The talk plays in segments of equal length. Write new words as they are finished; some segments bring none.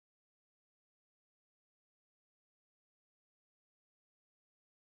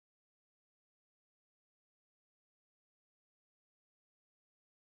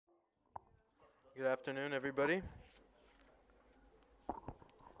Good afternoon, everybody.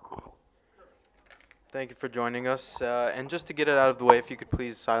 Thank you for joining us. And just to get it out of the way, if you could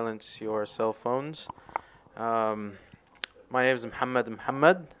please silence your cell phones. Um, my name is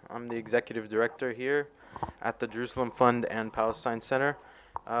Muhammad. I'm the executive director here at the Jerusalem Fund and Palestine Center.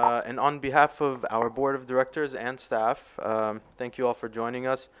 And on behalf of our board of directors and staff, thank you all for joining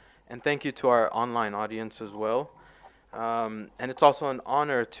us. And thank you to our online audience as well. And it's also an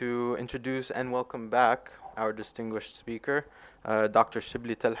honor to introduce and welcome back our distinguished speaker, Dr.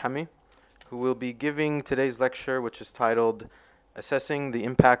 Shibley Telhami, who will be giving today's lecture, which is titled Assessing the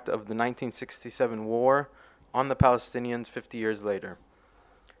Impact of the 1967 War on the Palestinians 50 Years Later.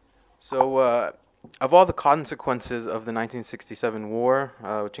 So, of all the consequences of the 1967 war,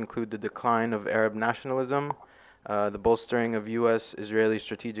 which include the decline of Arab nationalism, the bolstering of U.S.-Israeli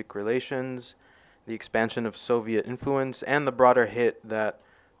strategic relations, the expansion of Soviet influence, and the broader hit that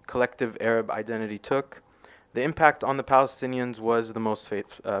collective Arab identity took, the impact on the Palestinians was the most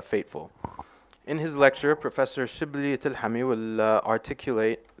fateful. In his lecture, Professor Shibley Telhami will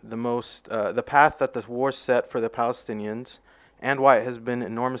articulate the path that the war set for the Palestinians and why it has been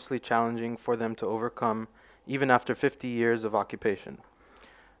enormously challenging for them to overcome even after 50 years of occupation.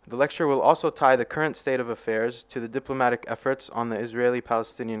 The lecture will also tie the current state of affairs to the diplomatic efforts on the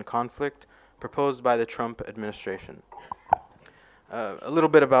Israeli-Palestinian conflict proposed by the Trump administration. A little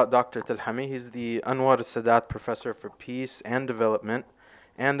bit about Dr. Telhami. He's the Anwar Sadat Professor for Peace and Development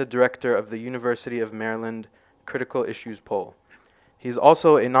and the director of the University of Maryland Critical Issues Poll. He's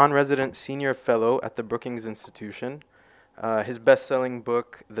also a non-resident senior fellow at the Brookings Institution. His best-selling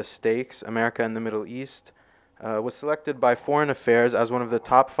book, The Stakes, America and the Middle East, was selected by Foreign Affairs as one of the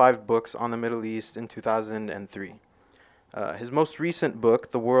top 5 books on the Middle East in 2003. His most recent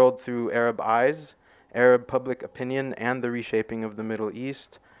book, The World Through Arab Eyes, Arab Public Opinion and the Reshaping of the Middle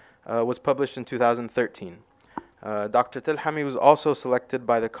East, was published in 2013. Dr. Telhami was also selected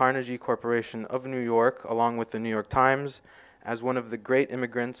by the Carnegie Corporation of New York, along with the New York Times, as one of the great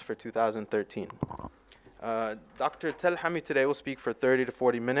immigrants for 2013. Dr. Telhami today will speak for 30 to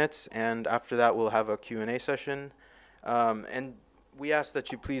 40 minutes, and after that we'll have a Q&A session. And we ask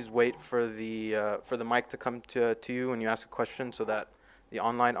that you please wait for the mic to come to you when you ask a question so that the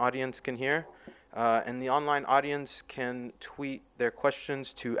online audience can hear. And the online audience can tweet their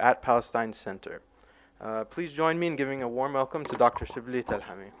questions to @PalestineCenter. Please join me in giving a warm welcome to Dr. Shibley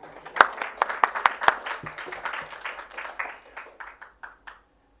Telhami.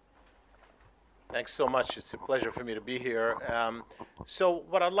 Thanks so much. It's a pleasure for me to be here. So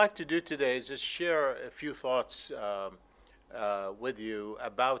what I'd like to do today is just share a few thoughts with you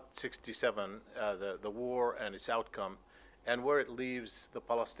about 67, the war and its outcome, and where it leaves the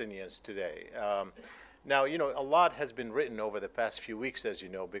Palestinians today. Now, you know, a lot has been written over the past few weeks, as you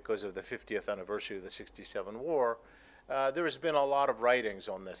know, because of the 50th anniversary of the 67 war. There has been a lot of writings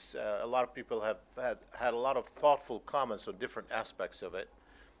on this. A lot of people have had a lot of thoughtful comments on different aspects of it.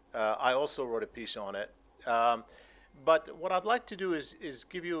 I also wrote a piece on it. But what I'd like to do is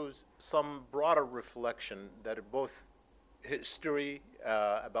give you some broader reflection that are both history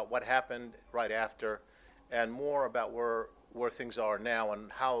about what happened right after, and more about where things are now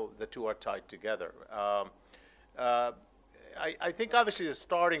and how the two are tied together. I think obviously the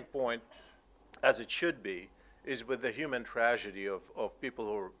starting point, as it should be, is with the human tragedy of people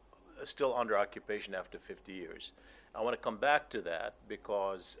who are still under occupation after 50 years. I want to come back to that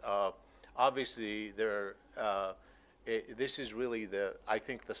because obviously this is really I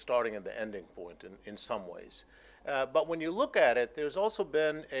think the starting and the ending point in some ways. But when you look at it, there's also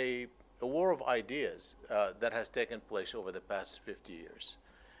been a war of ideas that has taken place over the past 50 years.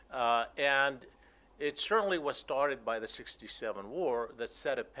 And it certainly was started by the 67 war that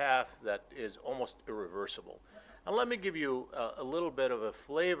set a path that is almost irreversible. And let me give you a little bit of a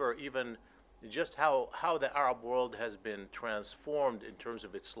flavor, even just how the Arab world has been transformed in terms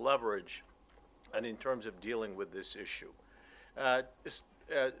of its leverage and in terms of dealing with this issue.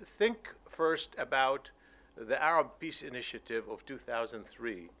 Think first about the Arab Peace Initiative of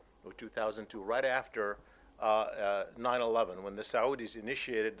 2003 or 2002, right after 9/11, when the Saudis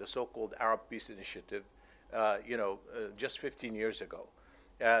initiated the so-called Arab Peace Initiative, just 15 years ago,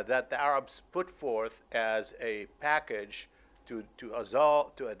 that the Arabs put forth as a package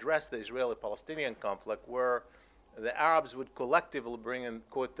to address the Israeli-Palestinian conflict, where the Arabs would collectively bring in,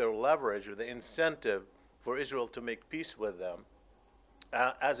 quote, their leverage or the incentive for Israel to make peace with them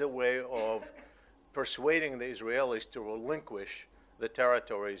as a way of persuading the Israelis to relinquish the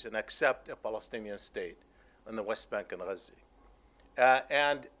territories and accept a Palestinian state in the West Bank and Gaza.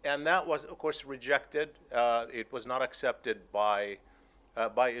 And that was, of course, rejected. It was not accepted by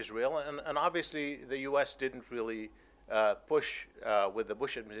by Israel, and obviously the U.S. didn't really push with the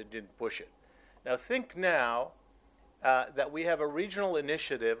Bush administration, didn't push it. Now think now that we have a regional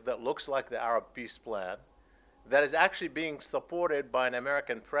initiative that looks like the Arab Peace Plan, that is actually being supported by an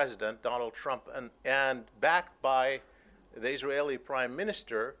American president, Donald Trump, and backed by the Israeli Prime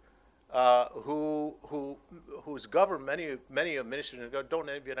Minister, whose government, many of ministers don't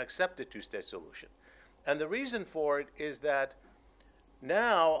even accept the two-state solution. And the reason for it is that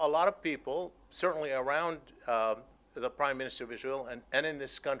now a lot of people, certainly around the Prime Minister of Israel and in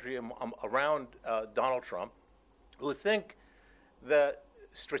this country around Donald Trump, who think the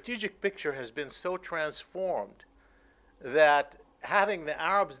strategic picture has been so transformed that having the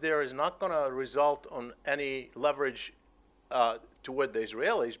Arabs there is not going to result on any leverage toward the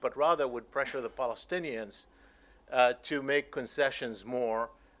Israelis, but rather would pressure the Palestinians to make concessions more,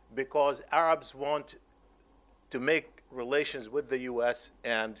 because Arabs want to make relations with the U.S.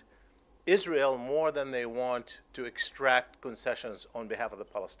 and Israel more than they want to extract concessions on behalf of the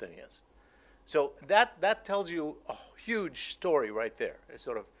Palestinians. So that tells you a huge story right there. It's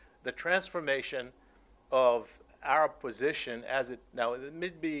sort of the transformation of Arab position as it now. It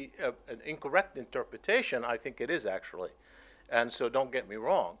may be an incorrect interpretation. I think it is actually, and so don't get me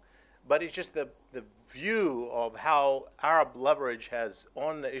wrong. But it's just the view of how Arab leverage has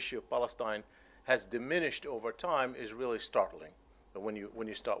on the issue of Palestine has diminished over time is really startling when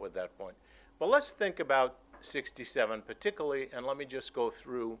you start with that point. But let's think about 67 particularly, and let me just go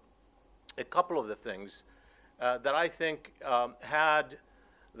through a couple of the things that I think had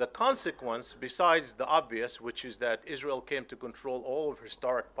the consequence, besides the obvious, which is that Israel came to control all of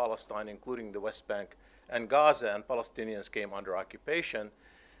historic Palestine, including the West Bank and Gaza, and Palestinians came under occupation,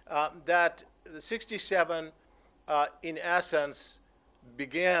 that the 67, in essence,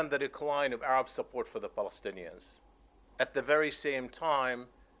 began the decline of Arab support for the Palestinians at the very same time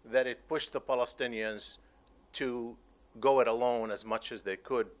that it pushed the Palestinians to go it alone as much as they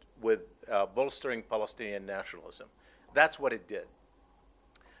could with bolstering Palestinian nationalism. That's what it did.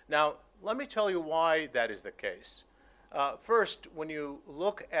 Now, let me tell you why that is the case. First, when you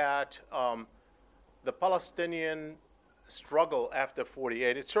look at the Palestinian struggle after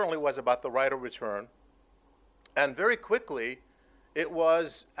 48, it certainly was about the right of return. And very quickly, it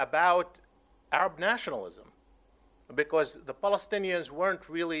was about Arab nationalism, because the Palestinians weren't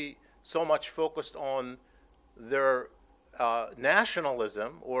really so much focused on their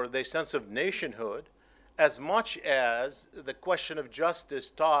nationalism or their sense of nationhood as much as the question of justice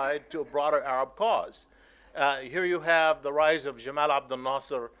tied to a broader Arab cause. Here you have the rise of Jamal Abdel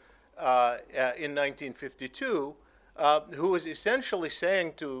Nasser in 1952, who is essentially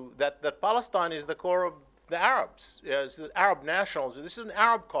saying that Palestine is the core of the Arabs, as the Arab nationals. This is an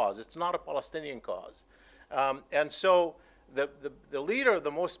Arab cause. It's not a Palestinian cause. And so the leader of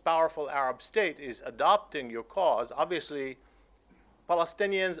the most powerful Arab state is adopting your cause. Obviously,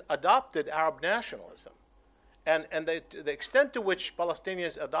 Palestinians adopted Arab nationalism. And the extent to which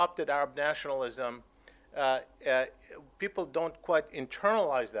Palestinians adopted Arab nationalism, people don't quite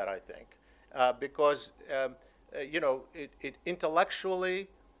internalize that, I think, because it intellectually,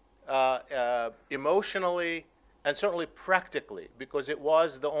 emotionally, and certainly practically, because it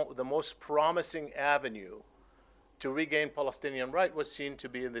was the most promising avenue to regain Palestinian right, was seen to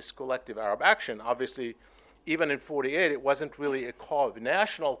be in this collective Arab action. Obviously, even in 48, it wasn't really a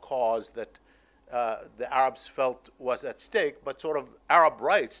national cause that the Arabs felt was at stake, but sort of Arab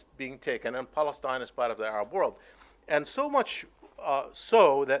rights being taken, and Palestine as part of the Arab world. And so much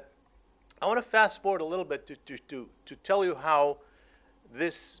so that I want to fast forward a little bit to tell you how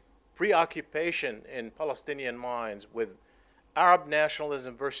this preoccupation in Palestinian minds with Arab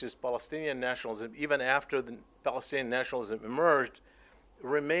nationalism versus Palestinian nationalism, even after the Palestinian nationalism emerged,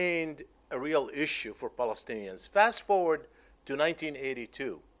 remained a real issue for Palestinians. Fast forward to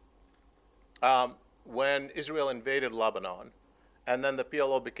 1982, when Israel invaded Lebanon, and then the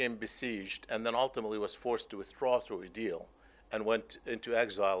PLO became besieged, and then ultimately was forced to withdraw through a deal and went into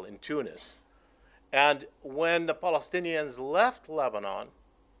exile in Tunis. And when the Palestinians left Lebanon,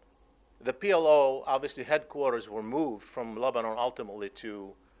 the PLO, obviously headquarters were moved from Lebanon ultimately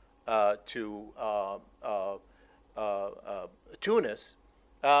to Tunis.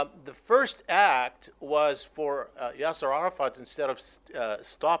 The first act was for Yasser Arafat, instead of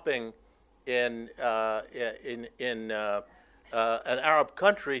stopping in an Arab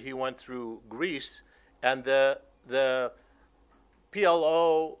country, he went through Greece, and the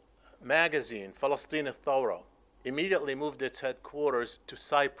PLO magazine, Palestine Thawra, immediately moved its headquarters to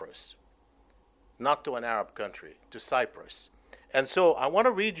Cyprus, not to an Arab country, to Cyprus. And so I want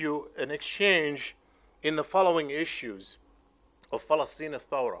to read you an exchange in the following issues of Palestine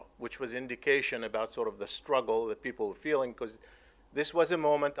Thawra, which was indication about sort of the struggle that people were feeling, because this was a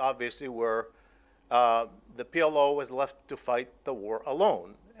moment, obviously, where the PLO was left to fight the war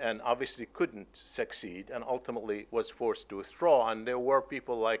alone, and obviously couldn't succeed, and ultimately was forced to withdraw. And there were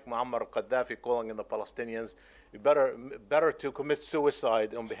people like Muammar Gaddafi calling on the Palestinians, better to commit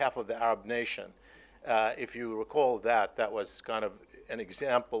suicide on behalf of the Arab nation. If you recall that, that was kind of an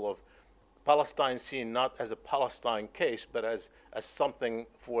example of Palestine seen not as a Palestine case, but as something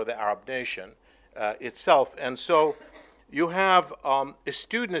for the Arab nation itself. And so you have a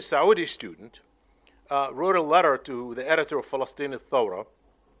student, a Saudi student, wrote a letter to the editor of Palestine Thawra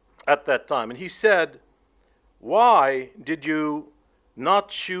at that time, and he said, "Why did you not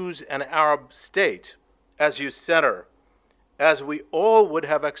choose an Arab state as your center, as we all would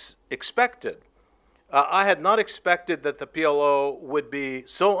have expected? I had not expected that the PLO would be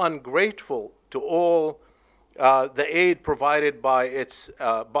so ungrateful to all the aid provided by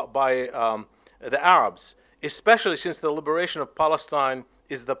the Arabs, especially since the liberation of Palestine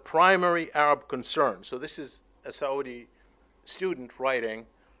is the primary Arab concern." So this is a Saudi student writing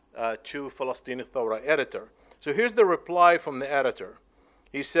to Palestine Thawra editor. So here's the reply from the editor.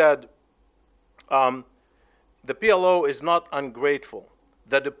 He said, "The PLO is not ungrateful.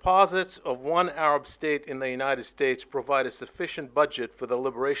 The deposits of one Arab state in the United States provide a sufficient budget for the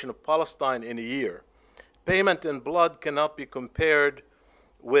liberation of Palestine in a year. Payment in blood cannot be compared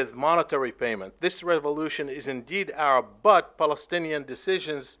with monetary payment. This revolution is indeed Arab, but Palestinian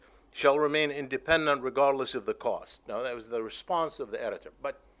decisions shall remain independent regardless of the cost." Now, that was the response of the editor.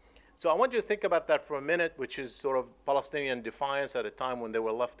 So I want you to think about that for a minute, which is sort of Palestinian defiance at a time when they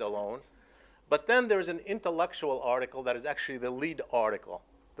were left alone. But then there's an intellectual article that is actually the lead article.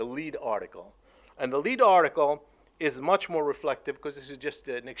 And the lead article is much more reflective, because this is just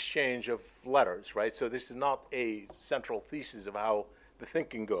an exchange of letters, right? So this is not a central thesis of how the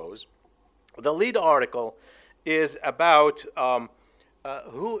thinking goes. The lead article is about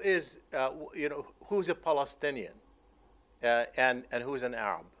who's a Palestinian and who's an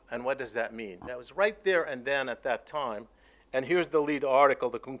Arab, and what does that mean? That was right there and then at that time. And here's the lead article.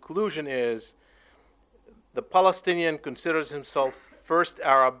 The conclusion is, the Palestinian considers himself first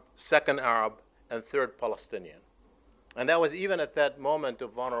Arab, second Arab, and third Palestinian. And that was even at that moment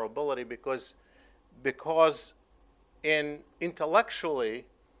of vulnerability, because intellectually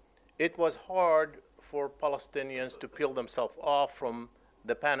it was hard for Palestinians to peel themselves off from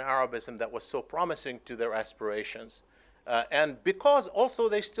the pan-Arabism that was so promising to their aspirations. And because also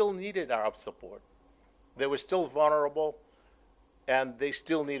they still needed Arab support. They were still vulnerable, and they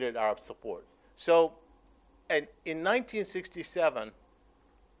still needed Arab support. So in 1967,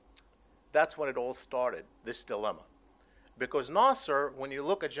 that's when it all started, this dilemma. Because Nasser, when you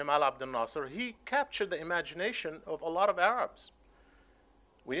look at Jamal Abdel Nasser, he captured the imagination of a lot of Arabs.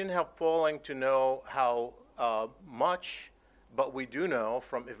 We didn't have polling to know how much, but we do know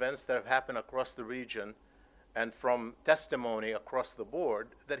from events that have happened across the region and from testimony across the board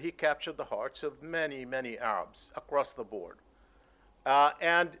that he captured the hearts of many, many Arabs across the board.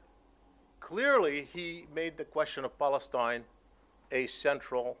 And clearly, he made the question of Palestine a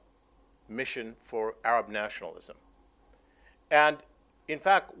central mission for Arab nationalism. And in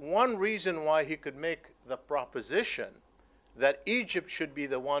fact, one reason why he could make the proposition that Egypt should be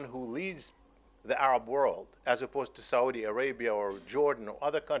the one who leads the Arab world, as opposed to Saudi Arabia or Jordan or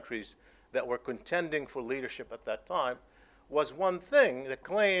other countries that were contending for leadership at that time, was one thing, the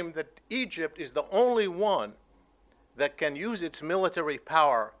claim that Egypt is the only one that can use its military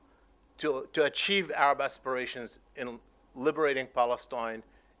power to achieve Arab aspirations in liberating Palestine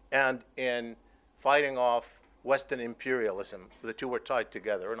and in fighting off Western imperialism. The two were tied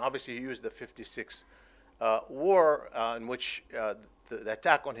together. And obviously, he used the 56 war in which the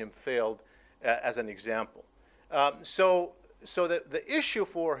attack on him failed as an example. So the issue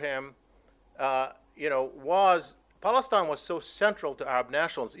for him, was Palestine was so central to Arab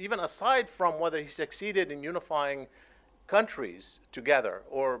nationalism, even aside from whether he succeeded in unifying countries together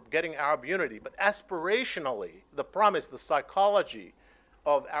or getting Arab unity, but aspirationally, the promise, the psychology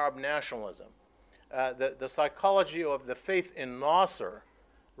of Arab nationalism, the psychology of the faith in Nasser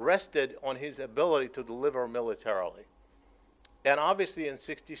rested on his ability to deliver militarily. And obviously in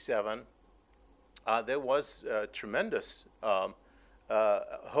 67, there was tremendous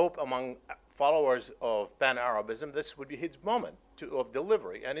hope among followers of pan-Arabism. This would be his moment of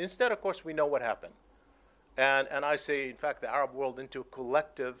delivery. And instead, of course, we know what happened. And I say, in fact, the Arab world into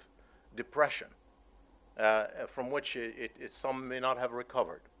collective depression, from which some may not have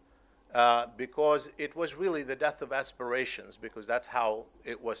recovered, because it was really the death of aspirations, because that's how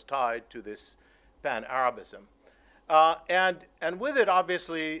it was tied to this pan-Arabism. And with it,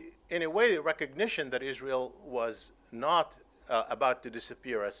 obviously, in a way, the recognition that Israel was not about to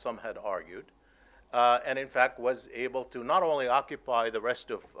disappear, as some had argued, and in fact was able to not only occupy the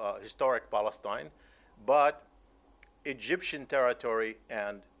rest of historic Palestine, but Egyptian territory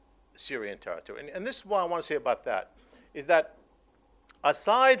and Syrian territory. And this is what I want to say about that, is that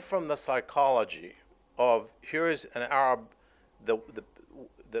aside from the psychology of here is an Arab,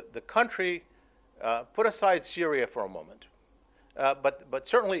 the country, put aside Syria for a moment, but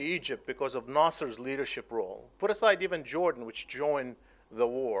certainly Egypt because of Nasser's leadership role. Put aside even Jordan, which joined the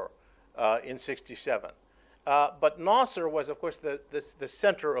war in '67. But Nasser was, of course, the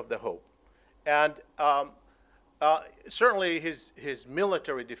center of the hope. And certainly his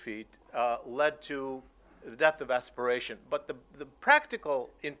military defeat led to the death of aspiration. But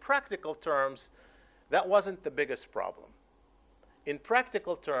in practical terms, that wasn't the biggest problem. In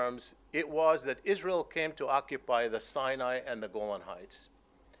practical terms, it was that Israel came to occupy the Sinai and the Golan Heights.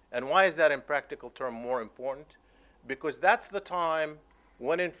 And why is that in practical terms more important? Because that's the time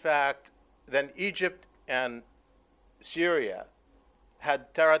when, in fact, then Egypt and Syria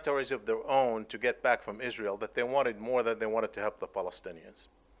had territories of their own to get back from Israel that they wanted more than they wanted to help the Palestinians.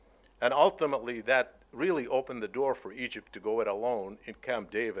 And ultimately, that really opened the door for Egypt to go it alone in Camp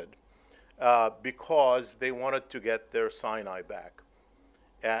David because they wanted to get their Sinai back.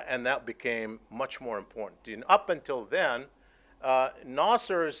 And that became much more important. And up until then,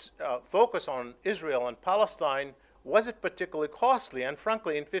 Nasser's focus on Israel and Palestine wasn't particularly costly. And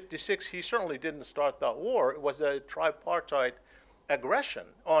frankly, in '56, he certainly didn't start that war. It was a tripartite aggression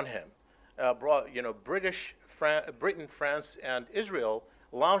on him. Britain, France, and Israel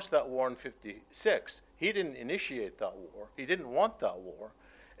launched that war in '56. He didn't initiate that war. He didn't want that war.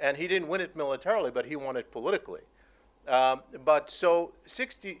 And he didn't win it militarily, but he won it politically. But so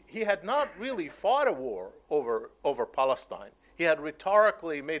he had not really fought a war over Palestine. He had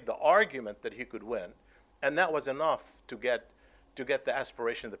rhetorically made the argument that he could win, and that was enough to get the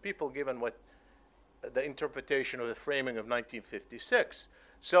aspiration of the people, given what the interpretation of the framing of 1956.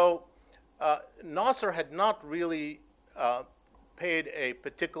 So Nasser had not really paid a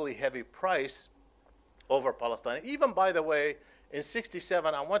particularly heavy price over Palestine. Even, by the way, in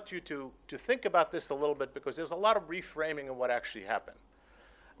 '67, I want you to think about this a little bit because there's a lot of reframing of what actually happened.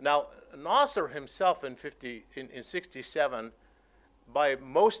 Now, Nasser himself in '67, by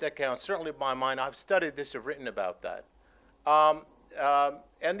most accounts, certainly by mine, I've studied this, I've written about that.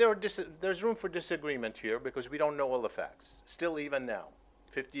 And there's room for disagreement here because we don't know all the facts, still even now,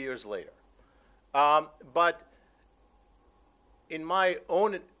 50 years later. But in my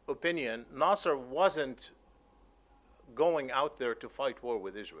own opinion, Nasser wasn't going out there to fight war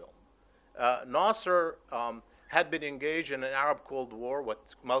with Israel. Nasser had been engaged in an Arab Cold War,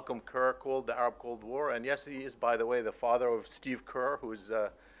 what Malcolm Kerr called the Arab Cold War, and yes, he is, by the way, the father of Steve Kerr, who's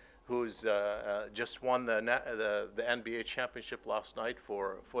just won the NBA championship last night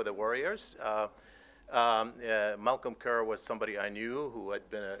for the Warriors. Malcolm Kerr was somebody I knew who had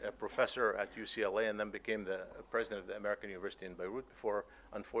been a professor at UCLA and then became the president of the American University in Beirut before,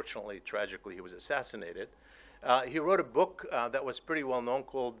 unfortunately, tragically, he was assassinated. He wrote a book that was pretty well known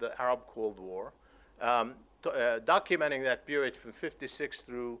called The Arab Cold War, documenting that period from '56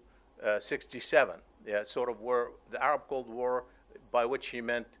 through '67, sort of where the Arab Cold War, by which he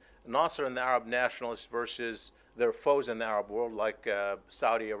meant Nasser and the Arab nationalists versus their foes in the Arab world, like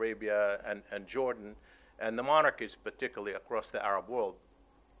Saudi Arabia and Jordan, and the monarchies, particularly across the Arab world.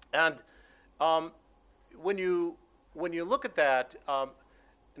 And when you look at that,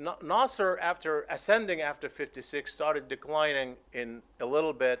 Nasser, after ascending after '56, started declining a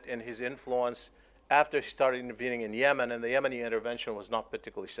little bit in his influence after he started intervening in Yemen, and the Yemeni intervention was not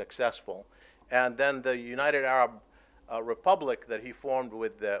particularly successful. And then the United Arab Republic that he formed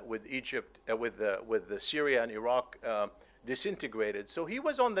with Egypt, with Syria and Iraq, disintegrated. So he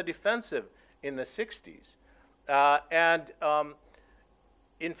was on the defensive in the '60s, and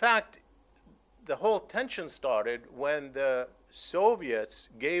in fact, the whole tension started when the Soviets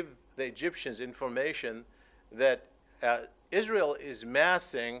gave the Egyptians information that Israel is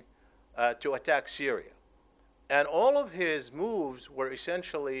massing to attack Syria. And all of his moves were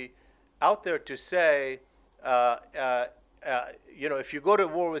essentially out there to say, if you go to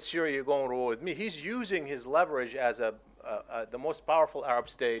war with Syria, you're going to war with me. He's using his leverage as the most powerful Arab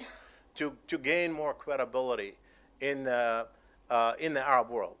state to gain more credibility in the Arab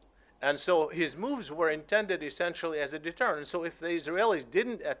world. And so his moves were intended essentially as a deterrent. And so if the Israelis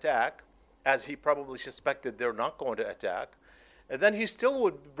didn't attack, as he probably suspected they're not going to attack, then he still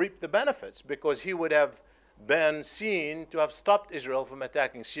would reap the benefits because he would have been seen to have stopped Israel from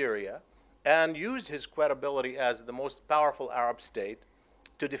attacking Syria. and used his credibility as the most powerful Arab state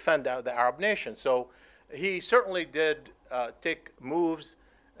to defend the Arab nation. So he certainly did take moves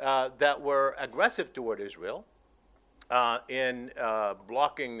that were aggressive toward Israel in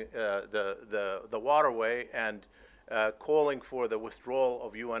blocking the waterway and calling for the withdrawal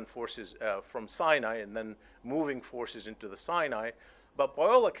of UN forces from Sinai and then moving forces into the Sinai. But by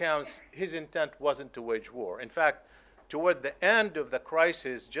all accounts, his intent wasn't to wage war. In fact, toward the end of the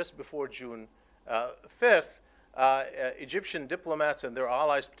crisis, just before June 5th, Egyptian diplomats and their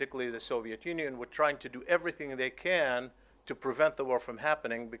allies, particularly the Soviet Union, were trying to do everything they can to prevent the war from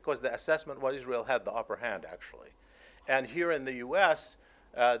happening because the assessment was Israel had the upper hand, actually. And here in the U.S.,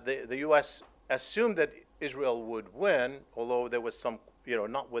 the U.S. assumed that Israel would win, although there was some,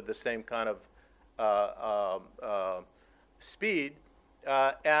 not with the same kind of speed.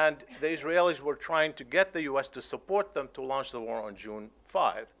 And the Israelis were trying to get the U.S. to support them to launch the war on June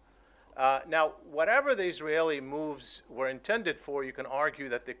 5. Now, whatever the Israeli moves were intended for, you can argue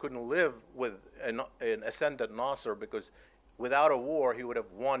that they couldn't live with an ascendant Nasser because without a war, he would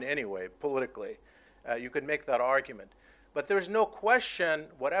have won anyway, politically. You could make that argument. But there's no question,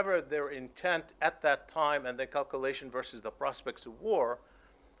 whatever their intent at that time and the calculation versus the prospects of war,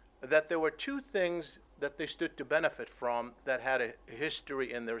 that there were two things that they stood to benefit from that had a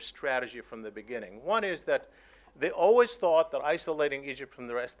history in their strategy from the beginning. One is that they always thought that isolating Egypt from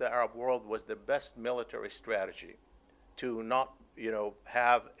the rest of the Arab world was the best military strategy to not,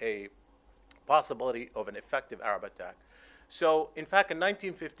 have a possibility of an effective Arab attack. So, in fact, in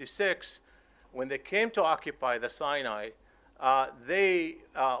 1956, when they came to occupy the Sinai, they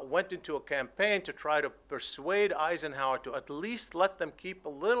went into a campaign to try to persuade Eisenhower to at least let them keep a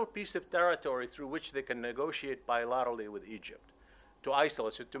little piece of territory through which they can negotiate bilaterally with Egypt, to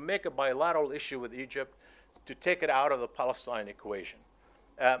isolate it, to make a bilateral issue with Egypt, to take it out of the Palestine equation.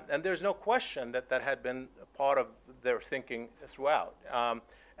 And there's no question that that had been part of their thinking throughout.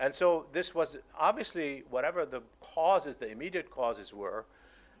 And so this was obviously, whatever the causes, the immediate causes were,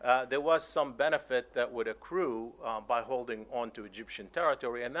 there was some benefit that would accrue by holding on to Egyptian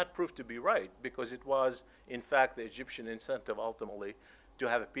territory, and that proved to be right because it was, in fact, the Egyptian incentive ultimately to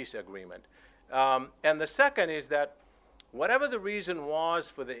have a peace agreement. And the second is that whatever the reason was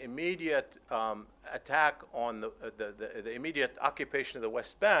for the immediate attack on the immediate occupation of the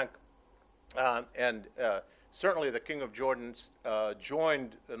West Bank, and certainly the King of Jordan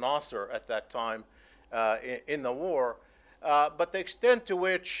joined Nasser at that time in the war, but the extent to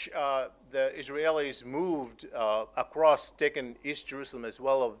which the Israelis moved across, taking East Jerusalem as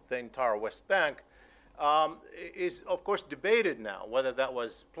well as the entire West Bank, is of course debated now, whether that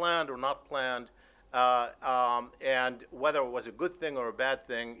was planned or not planned, and whether it was a good thing or a bad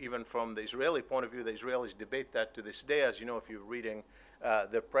thing. Even from the Israeli point of view, the Israelis debate that to this day, as you know if you're reading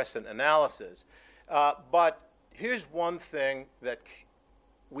the press and analysis. But here's one thing that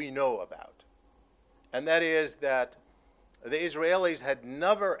we know about, and that is that the Israelis had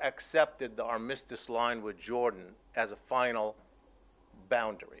never accepted the armistice line with Jordan as a final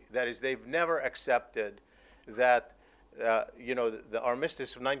boundary. That is, they've never accepted that, the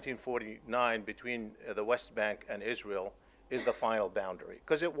armistice of 1949 between the West Bank and Israel is the final boundary,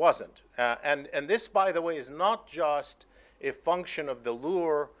 because it wasn't. And this, by the way, is not just a function of the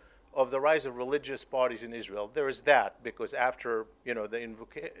lure of the rise of religious parties in Israel. There is that, because after, the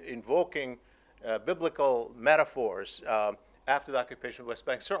invoking biblical metaphors after the occupation of the West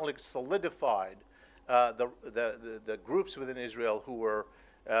Bank certainly solidified the groups within Israel who were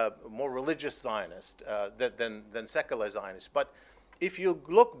more religious Zionists than secular Zionists. But if you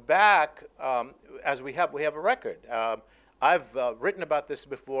look back, as we have a record. I've written about this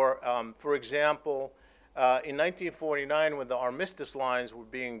before. For example, in 1949, when the armistice lines were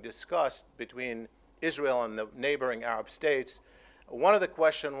being discussed between Israel and the neighboring Arab states, one of the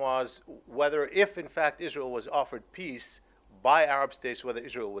questions was whether, if in fact Israel was offered peace by Arab states, whether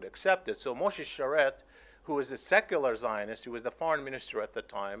Israel would accept it. So Moshe Sharet, who was a secular Zionist, who was the foreign minister at the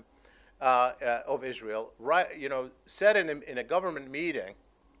time of Israel, said in a government meeting,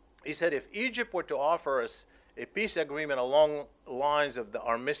 he said, if Egypt were to offer us a peace agreement along the lines of the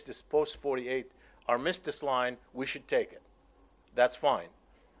armistice, post-48 armistice line, we should take it. That's fine.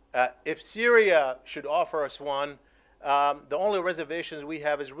 If Syria should offer us one, the only reservations we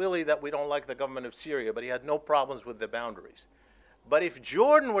have is really that we don't like the government of Syria, but he had no problems with the boundaries. But if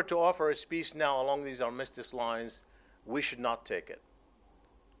Jordan were to offer us peace now along these armistice lines, we should not take it.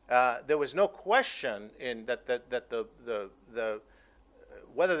 There was no question in that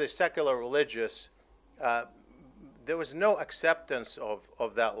whether they're secular or religious, there was no acceptance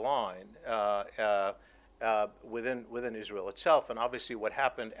of that line. within Israel itself. And obviously, what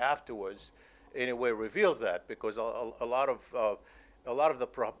happened afterwards, in a way, reveals that, because a lot of the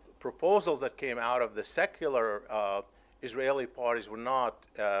proposals that came out of the secular Israeli parties were not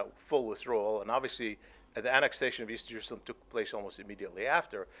full withdrawal, and obviously the annexation of East Jerusalem took place almost immediately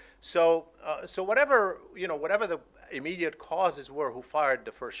after. So, whatever the immediate causes were who fired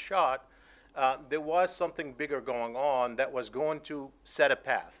the first shot, there was something bigger going on that was going to set a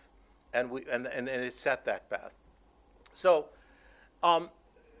path, and it set that path. So,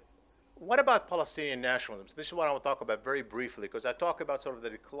 what about Palestinian nationalism? So this is what I want to talk about very briefly, because I talk about sort of the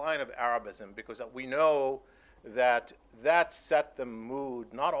decline of Arabism, because we know that set the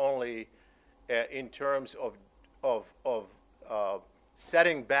mood not only in terms of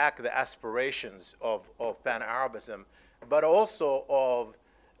setting back the aspirations of pan-Arabism, but also of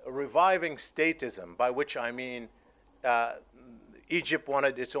reviving statism, by which I mean Egypt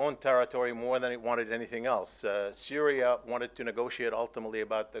wanted its own territory more than it wanted anything else. Syria wanted to negotiate ultimately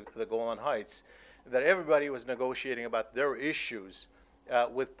about the Golan Heights, that everybody was negotiating about their issues,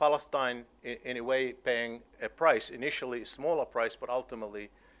 with Palestine in a way paying a price, initially a smaller price, but ultimately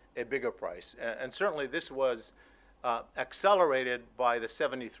a bigger price. And certainly this was accelerated by the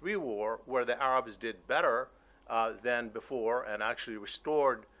 73 war, where the Arabs did better than before and actually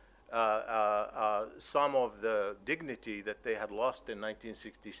restored some of the dignity that they had lost in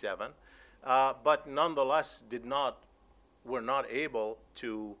 1967, but nonetheless were not able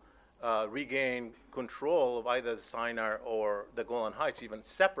to regain control of either the Sinai or the Golan Heights, even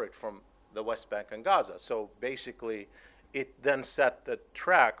separate from the West Bank and Gaza. So basically, it then set the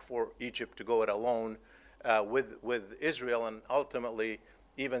track for Egypt to go it alone with Israel, and ultimately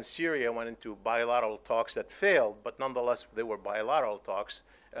even Syria went into bilateral talks that failed, but nonetheless they were bilateral talks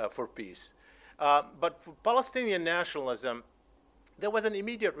for peace. But for Palestinian nationalism, there was an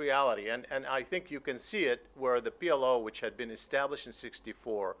immediate reality, and I think you can see it where the PLO, which had been established in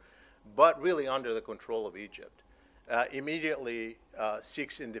 '64, but really under the control of Egypt, immediately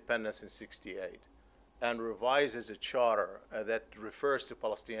seeks independence in '68 and revises a charter that refers to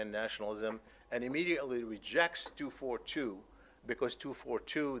Palestinian nationalism, and immediately rejects 242, because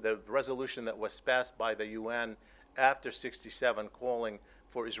 242, the resolution that was passed by the UN after '67 calling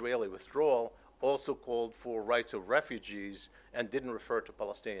for Israeli withdrawal, also called for rights of refugees and didn't refer to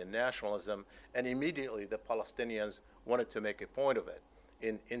Palestinian nationalism, and immediately the Palestinians wanted to make a point of it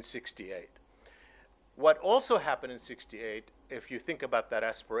in '68. What also happened in '68, if you think about that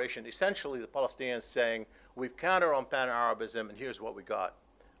aspiration, essentially the Palestinians saying, we've counted on pan-Arabism and here's what we got.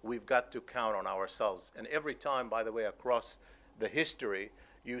 We've got to count on ourselves. And every time, by the way, across the history,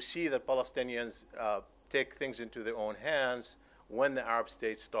 you see that Palestinians take things into their own hands when the Arab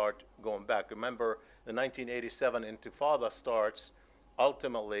states start going back. Remember, the 1987 Intifada starts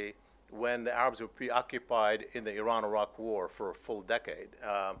ultimately when the Arabs were preoccupied in the Iran-Iraq war for a full decade.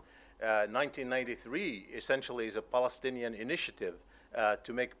 1993 essentially is a Palestinian initiative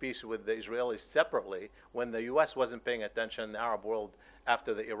to make peace with the Israelis separately, when the U.S. wasn't paying attention, the Arab world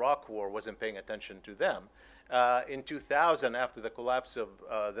after the Iraq war wasn't paying attention to them. In 2000, after the collapse of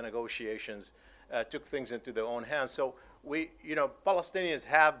the negotiations, took things into their own hands. So Palestinians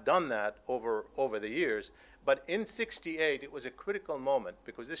have done that over the years. But in '68, it was a critical moment,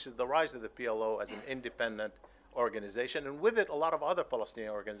 because this is the rise of the PLO as an independent organization, and with it a lot of other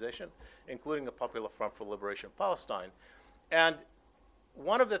Palestinian organizations, including the Popular Front for Liberation of Palestine. And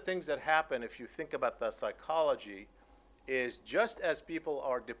one of the things that happened, if you think about the psychology, is just as people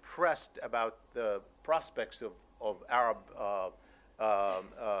are depressed about the prospects of Arab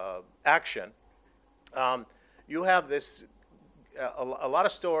action, you have this a lot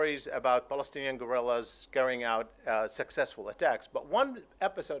of stories about Palestinian guerrillas carrying out successful attacks. But one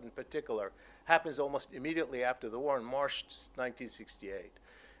episode in particular happens almost immediately after the war in March 1968,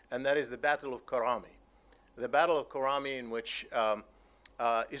 and that is the Battle of Karami. The Battle of Karami, in which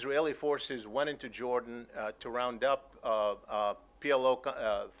Israeli forces went into Jordan to round up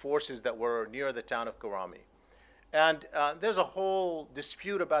PLO forces that were near the town of Karami. And there's a whole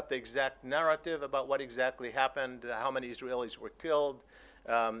dispute about the exact narrative about what exactly happened, how many Israelis were killed,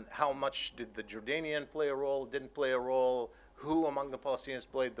 how much did the Jordanian play a role, didn't play a role, who among the Palestinians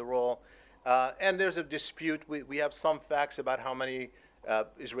played the role. And there's a dispute. We have some facts about how many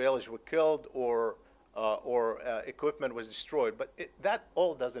Israelis were killed or equipment was destroyed, but that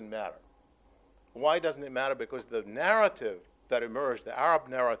all doesn't matter. Why doesn't it matter? Because the narrative that emerged, the Arab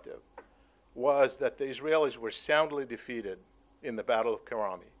narrative, was that the Israelis were soundly defeated in the Battle of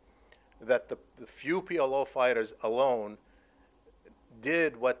Karami, that the few PLO fighters alone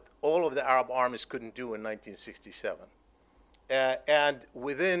did what all of the Arab armies couldn't do in 1967. And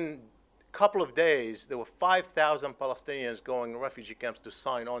within couple of days, there were 5,000 Palestinians going to refugee camps to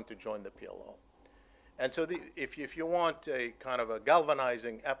sign on to join the PLO. And so if you want a kind of a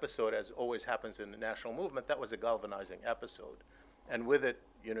galvanizing episode, as always happens in the national movement, that was a galvanizing episode. And with it,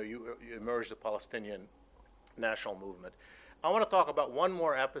 you emerged the Palestinian national movement. I want to talk about one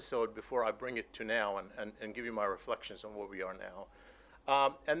more episode before I bring it to now and give you my reflections on where we are now.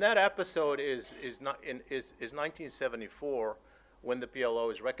 And that episode is 1974, when the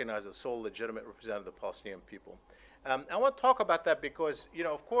PLO is recognized as the sole legitimate representative of the Palestinian people. I want to talk about that because,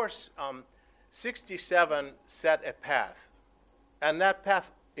 of course, 67 set a path, and that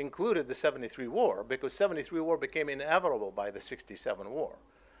path included the 73 war, because 73 war became inevitable by the 67 war.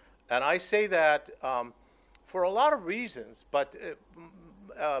 And I say that for a lot of reasons, but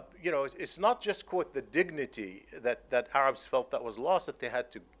it's not just, quote, the dignity that Arabs felt that was lost that they had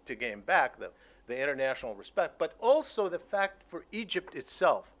to gain back, the international respect, but also the fact for Egypt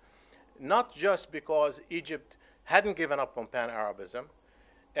itself, not just because Egypt hadn't given up on pan-Arabism,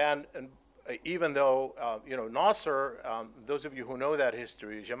 and even though, Nasser, those of you who know that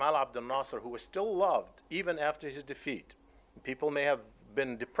history, Jamal Abdel Nasser, who was still loved even after his defeat, people may have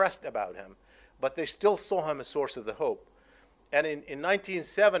been depressed about him, but they still saw him a source of the hope. And in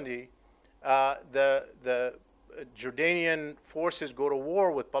 1970, the Jordanian forces go to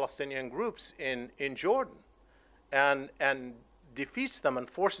war with Palestinian groups in Jordan, and defeats them and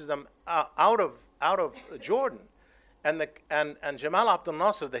forces them out of Jordan. And Jamal Abdel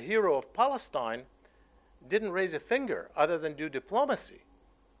Nasser, the hero of Palestine, didn't raise a finger other than do diplomacy.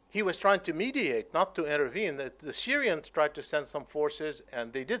 He was trying to mediate, not to intervene. The Syrians tried to send some forces,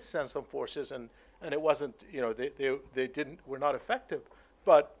 and they did send some forces, and it wasn't, they were not effective.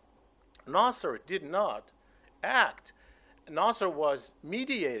 But Nasser did not act. Nasser was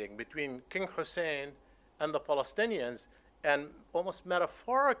mediating between King Hussein and the Palestinians, and almost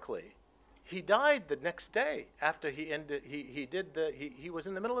metaphorically, he died the next day after he ended. He was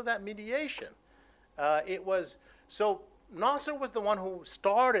in the middle of that mediation. So Nasser was the one who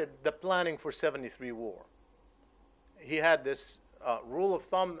started the planning for 73 war. He had this rule of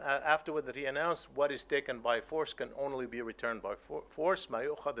thumb afterward that he announced: what is taken by force can only be returned by force. ما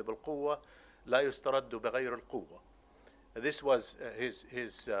يؤخذ بالقوة لا يسترد بغير القوة. This was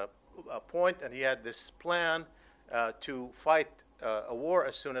his point, and he had this plan to fight a war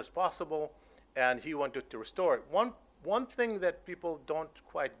as soon as possible, and he wanted to restore it. One thing that people don't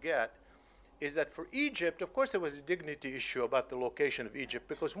quite get is that for Egypt, of course, there was a dignity issue about the location of Egypt,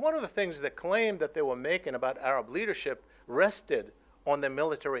 because one of the things, the claim that they were making about Arab leadership rested on their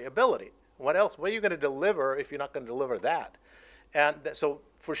military ability. What else? What are you going to deliver if you're not going to deliver that? And so,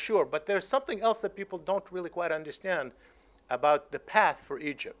 for sure. But there's something else that people don't really quite understand about the path for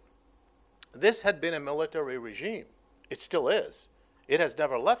Egypt. This had been a military regime. It still is. It has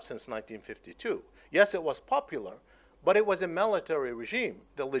never left since 1952. Yes, it was popular, but it was a military regime.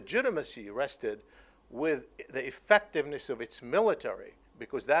 The legitimacy rested with the effectiveness of its military,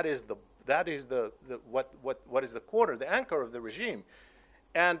 because that is what is the quarter, the anchor of the regime.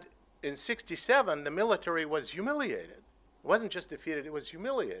 And in 67, the military was humiliated. It wasn't just defeated, it was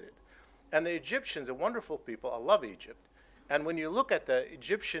humiliated. And the Egyptians are wonderful people. I love Egypt. And when you look at the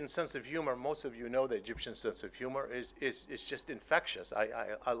Egyptian sense of humor, most of you know the Egyptian sense of humor is just infectious.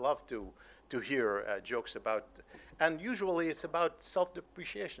 I love to hear jokes about, and usually it's about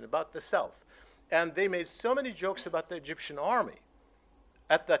self-depreciation, about the self. And they made so many jokes about the Egyptian army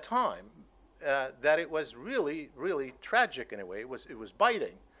at that time that it was really, really tragic in a way. It was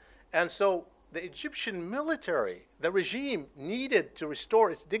biting. And so the Egyptian military, the regime, needed to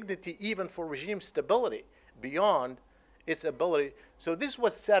restore its dignity even for regime stability beyond its ability. So this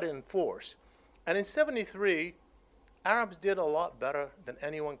was set in force. And in 73, Arabs did a lot better than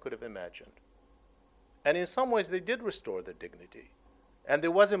anyone could have imagined. And in some ways, they did restore their dignity. And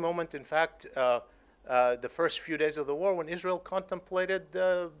there was a moment, in fact, the first few days of the war, when Israel contemplated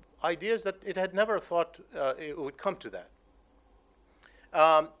ideas that it had never thought it would come to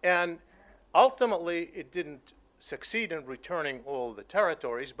that. And ultimately, it didn't succeed in returning all the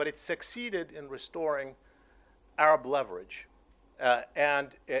territories, but it succeeded in restoring Arab leverage. And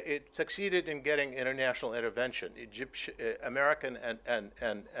it succeeded in getting international intervention, Egyptian, American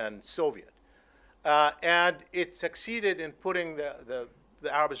and Soviet. And it succeeded in putting the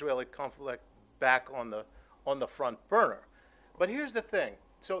Arab-Israeli conflict back on the front burner. But here's the thing.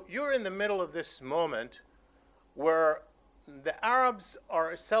 So you're in the middle of this moment where the Arabs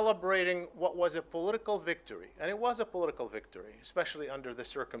are celebrating what was a political victory. And it was a political victory, especially under the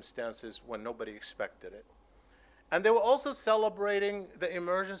circumstances when nobody expected it. And they were also celebrating the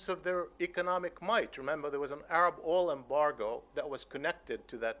emergence of their economic might. Remember, there was an Arab oil embargo that was connected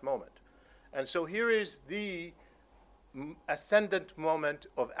to that moment. And so here is the ascendant moment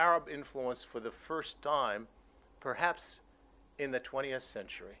of Arab influence for the first time, perhaps in the 20th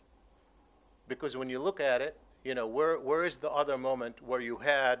century. Because when you look at it, where is the other moment where you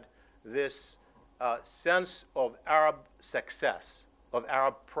had this sense of Arab success, of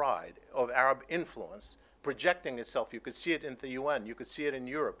Arab pride, of Arab influence projecting itself? You could see it in the UN, you could see it in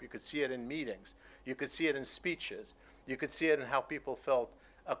Europe, you could see it in meetings, you could see it in speeches, you could see it in how people felt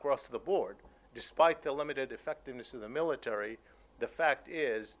across the board. Despite the limited effectiveness of the military, the fact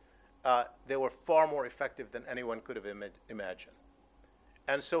is they were far more effective than anyone could have imagined.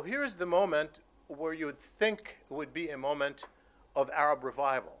 And so here's the moment where you would think would be a moment of Arab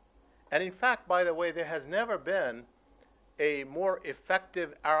revival. And in fact, by the way, there has never been a more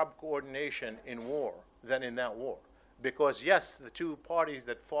effective Arab coordination in war than in that war. Because yes, the two parties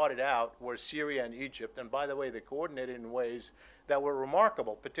that fought it out were Syria and Egypt, and by the way, they coordinated in ways that were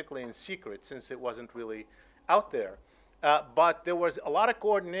remarkable, particularly in secret, since it wasn't really out there. But there was a lot of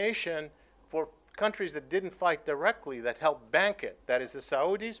coordination for countries that didn't fight directly that helped bank it. That is the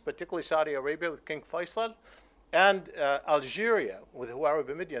Saudis, particularly Saudi Arabia with King Faisal, and Algeria with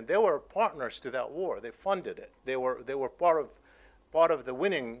Huwarai-Bamidian. They were partners to that war. They funded it. They were part of the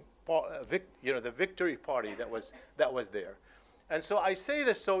winning, the victory party that was there. And so I say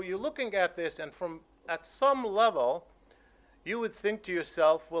this, so you're looking at this, and at some level, you would think to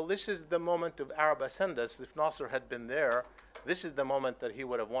yourself, well, this is the moment of Arab ascendance. If Nasser had been there, this is the moment that he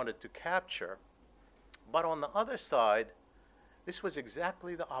would have wanted to capture. But on the other side, this was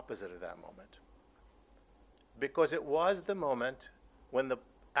exactly the opposite of that moment. Because it was the moment when the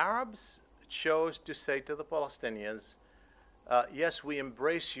Arabs chose to say to the Palestinians, yes, we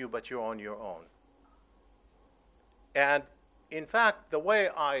embrace you, but you're on your own. And in fact, the way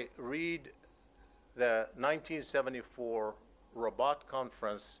I read the 1974 Rabat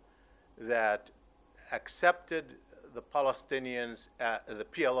conference that accepted the Palestinians, the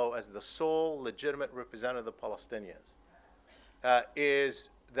PLO, as the sole legitimate representative of the Palestinians, is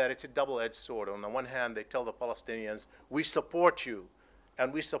that it's a double-edged sword. On the one hand, they tell the Palestinians, we support you,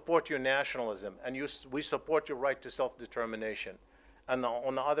 and we support your nationalism, and we support your right to self-determination. And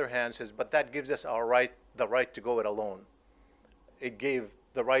on the other hand, says, but that gives us the right to go it alone. It gave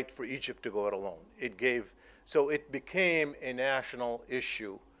the right for Egypt to go it alone. So it became a national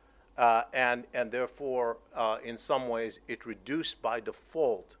issue, and therefore, in some ways, it reduced by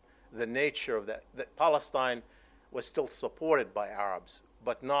default the nature of that. That Palestine was still supported by Arabs,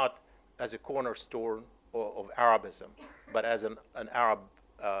 but not as a cornerstone of Arabism, but as an Arab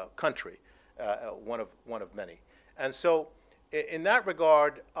country, one of many. And so, in that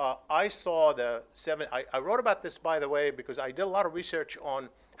regard, I saw I wrote about this, by the way, because I did a lot of research on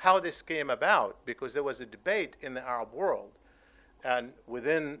how this came about, because there was a debate in the Arab world and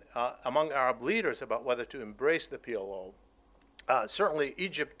among Arab leaders about whether to embrace the PLO. Certainly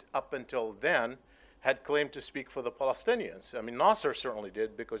Egypt, up until then, had claimed to speak for the Palestinians. I mean, Nasser certainly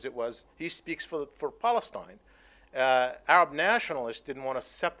did, because he speaks for Palestine. Arab nationalists didn't want to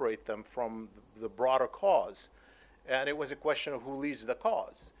separate them from the broader cause, and it was a question of who leads the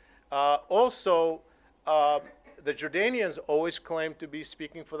cause. Also, the Jordanians always claimed to be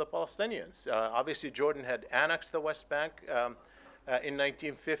speaking for the Palestinians. Obviously, Jordan had annexed the West Bank in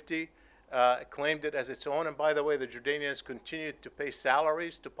 1950, claimed it as its own. And by the way, the Jordanians continued to pay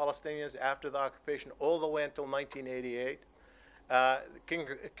salaries to Palestinians after the occupation all the way until 1988.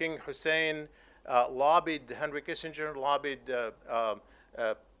 King Hussein Henry Kissinger lobbied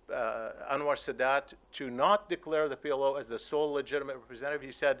Anwar Sadat to not declare the PLO as the sole legitimate representative.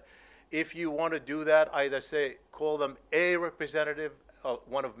 He said, if you want to do that, either call them a representative,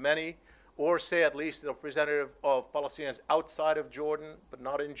 one of many, or say at least a representative of Palestinians outside of Jordan, but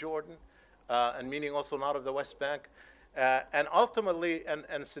not in Jordan, and meaning also not of the West Bank. And ultimately, and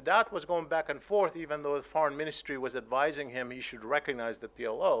Sadat was going back and forth, even though the foreign ministry was advising him he should recognize the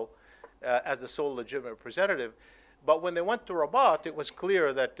PLO as the sole legitimate representative. But when they went to Rabat, it was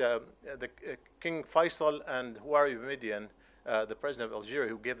clear that King Faisal and Huwarai-Bamidian, the president of Algeria,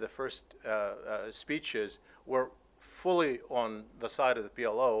 who gave the first speeches, were fully on the side of the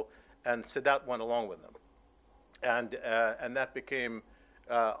PLO, and Sadat went along with them. And that became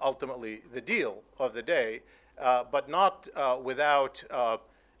ultimately the deal of the day, but not without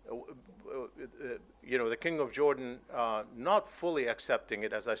the King of Jordan not fully accepting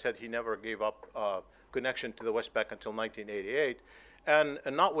it. As I said, he never gave up connection to the West Bank until 1988, and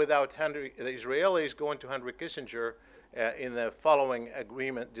not without the Israelis going to Henry Kissinger in the following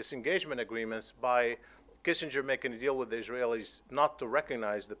disengagement agreements, by Kissinger making a deal with the Israelis not to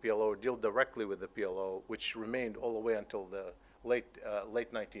recognize the PLO or deal directly with the PLO, which remained all the way until the late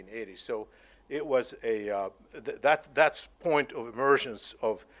 1980s. So it was that's point of emergence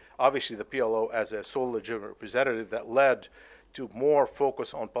of obviously the PLO as a sole legitimate representative that led to more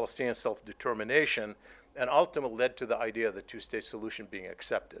focus on Palestinian self-determination and ultimately led to the idea of the two-state solution being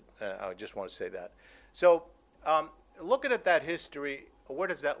accepted. I just want to say that. So looking at that history, where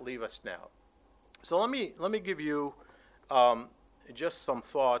does that leave us now? So let me give you just some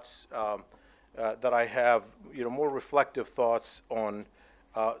thoughts that I have, more reflective thoughts on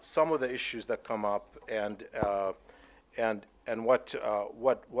some of the issues that come up and what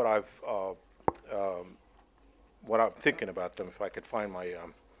I'm thinking about them. If I could find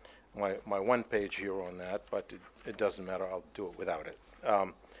my one page here on that, but it doesn't matter. I'll do it without it.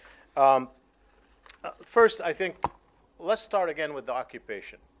 First, I think let's start again with the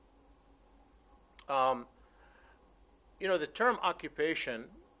occupation. The term occupation,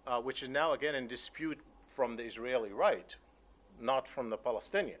 which is now again in dispute from the Israeli right, not from the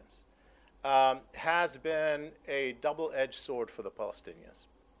Palestinians, has been a double-edged sword for the Palestinians.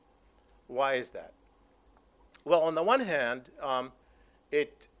 Why is that? Well, on the one hand,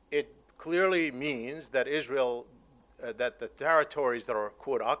 it clearly means that Israel, that the territories that are,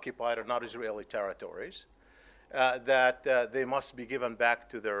 quote, occupied are not Israeli territories, that they must be given back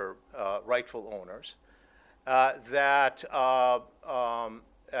to their rightful owners, that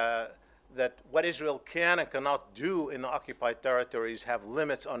what Israel can and cannot do in the occupied territories have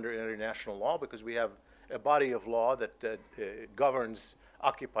limits under international law, because we have a body of law that governs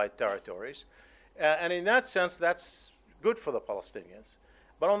occupied territories. And in that sense, that's good for the Palestinians.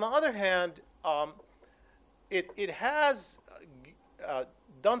 But on the other hand, it has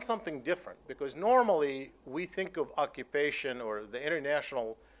done something different, because normally we think of occupation, or the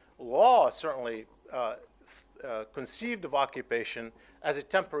international law certainly conceived of occupation as a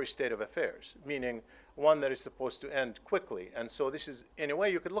temporary state of affairs, meaning one that is supposed to end quickly. And so this is, in a way,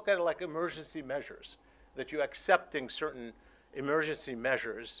 you could look at it like emergency measures, that you're accepting certain emergency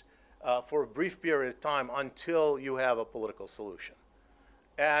measures for a brief period of time until you have a political solution.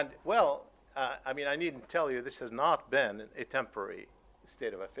 And, well, I mean, I needn't tell you this has not been a temporary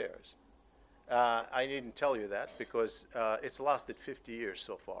state of affairs. I needn't tell you that because it's lasted 50 years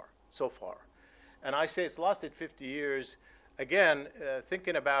so far. And I say it's lasted 50 years, again,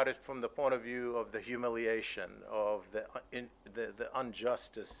 thinking about it from the point of view of the humiliation, of the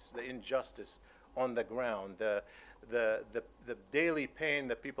injustice on the ground, the daily pain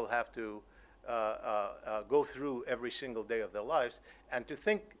that people have to go through every single day of their lives, and to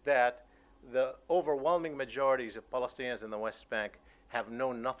think that the overwhelming majorities of Palestinians in the West Bank have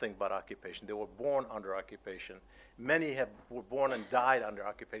known nothing but occupation. They were born under occupation. Many were born and died under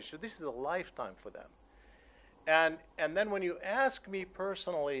occupation. So this is a lifetime for them. And then when you ask me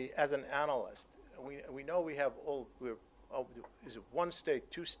personally as an analyst, we know we have is it one state,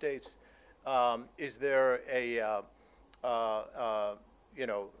 two states? Is there a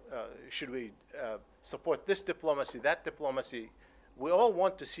should we support this diplomacy, that diplomacy? We all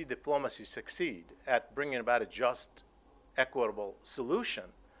want to see diplomacy succeed at bringing about a just, equitable solution.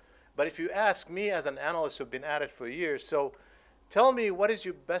 But if you ask me as an analyst who's been at it for years, so tell me, what is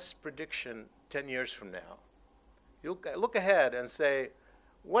your best prediction 10 years from now? You look ahead and say,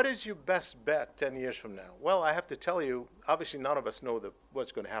 what is your best bet 10 years from now? Well, I have to tell you, obviously none of us know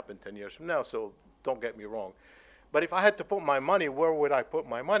what's going to happen 10 years from now, so don't get me wrong. But if I had to put my money, where would I put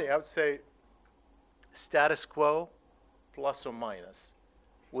my money? I would say status quo, plus or minus,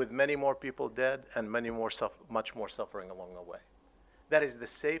 with many more people dead and much more suffering along the way. That is the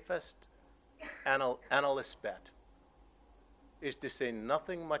safest analyst bet, is to say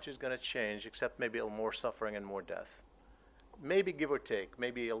nothing much is going to change except maybe a little more suffering and more death. Maybe give or take,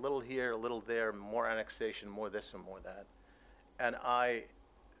 maybe a little here, a little there, more annexation, more this and more that. And I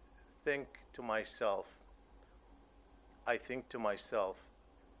think to myself,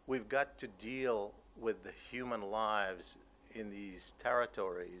 we've got to deal with the human lives in these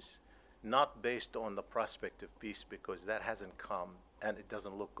territories, not based on the prospect of peace, because that hasn't come and it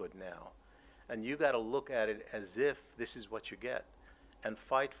doesn't look good now. And you got to look at it as if this is what you get, and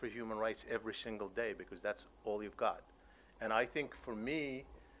fight for human rights every single day, because that's all you've got. And I think for me,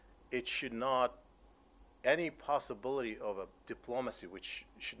 it should not, any possibility of a diplomacy, which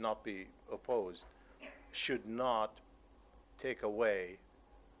should not be opposed, should not take away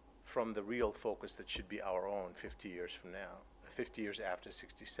from the real focus that should be our own 50 years from now, 50 years after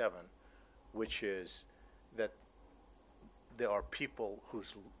 67, which is that there are people who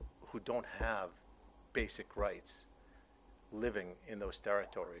don't have basic rights living in those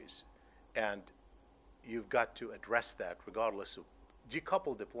territories. And you've got to address that regardless of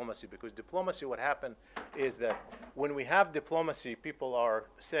decouple diplomacy, because diplomacy, what happened is that when we have diplomacy, people are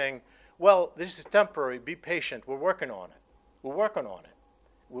saying, well, this is temporary, be patient, we're working on it. We're working on it.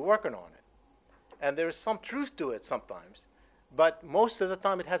 We're working on it. And there's some truth to it sometimes, but most of the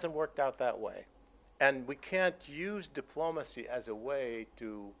time it hasn't worked out that way. And we can't use diplomacy as a way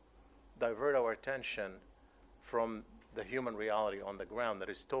to divert our attention from the human reality on the ground that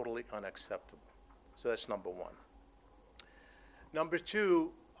is totally unacceptable. So that's number one. Number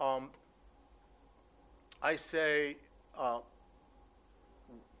two, I say, I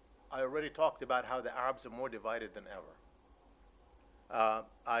already talked about how the Arabs are more divided than ever.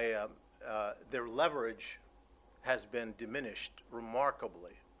 Their leverage has been diminished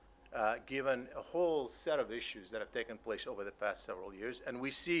remarkably, given a whole set of issues that have taken place over the past several years. And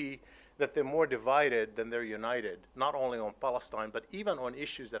we see that they're more divided than they're united, not only on Palestine, but even on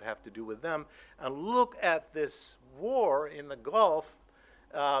issues that have to do with them. And look at this war in the Gulf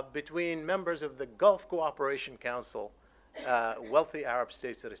between members of the Gulf Cooperation Council, wealthy Arab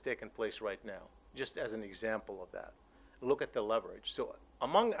states, that has taken place right now, just as an example of that. Look at the leverage. So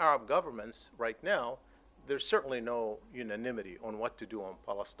among Arab governments right now, there's certainly no unanimity on what to do on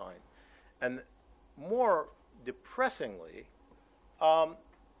Palestine. And more depressingly,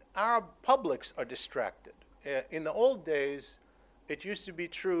 Arab publics are distracted. In the old days, it used to be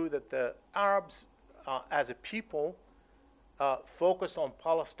true that the Arabs as a people focused on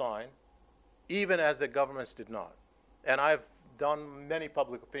Palestine, even as the governments did not. And I've done many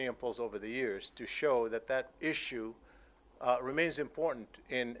public opinion polls over the years to show that that issue remains important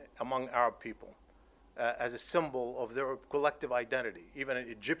among Arab people as a symbol of their collective identity. Even an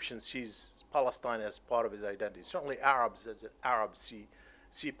Egyptian sees Palestine as part of his identity. Certainly Arabs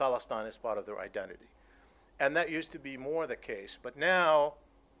see Palestine as part of their identity. And that used to be more the case. But now,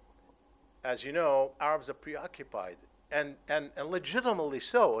 as you know, Arabs are preoccupied, and legitimately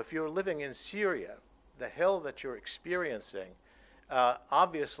so. If you're living in Syria, the hell that you're experiencing,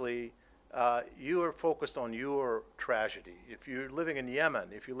 obviously you are focused on your tragedy. If you're living in Yemen,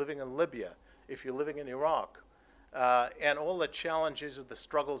 if you're living in Libya, if you're living in Iraq, and all the challenges of the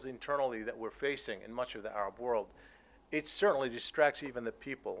struggles internally that we're facing in much of the Arab world, it certainly distracts even the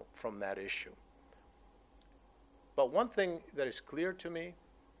people from that issue. But one thing that is clear to me,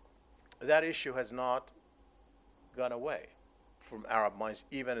 that issue has not gone away from Arab minds,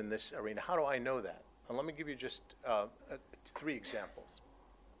 even in this arena. How do I know that? And let me give you just 3 examples.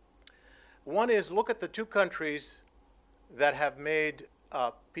 One is, look at the 2 countries that have made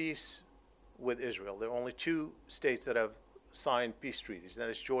peace with Israel. There are only 2 states that have signed peace treaties, that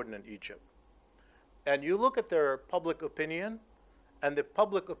is Jordan and Egypt. And you look at their public opinion, and the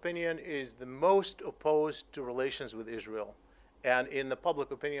public opinion is the most opposed to relations with Israel. And in the public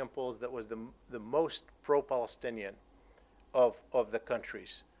opinion polls, that was the most pro-Palestinian of the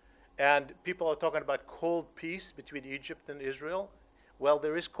countries. And people are talking about cold peace between Egypt and Israel. Well,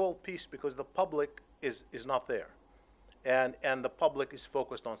 there is cold peace because the public is not there. And the public is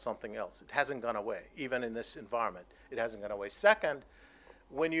focused on something else. It hasn't gone away. Even in this environment, it hasn't gone away. Second,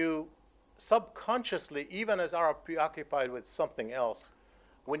 when you subconsciously, even as are preoccupied with something else,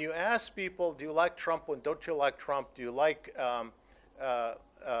 when you ask people, do you like Trump or don't you like Trump? Do you like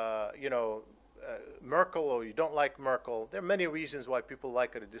Merkel or you don't like Merkel? There are many reasons why people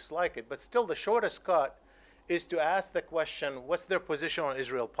like it or dislike it, but still the shortest cut is to ask the question, what's their position on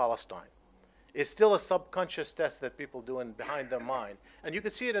Israel-Palestine? It's still a subconscious test that people do behind their mind. And you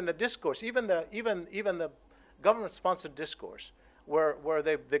can see it in the discourse, even the government-sponsored discourse, where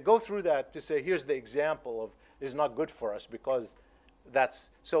they go through that to say, here's the example of is not good for us because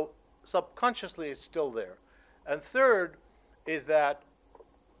that's, so subconsciously it's still there. And third is that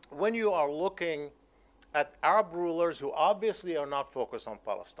when you are looking at Arab rulers who obviously are not focused on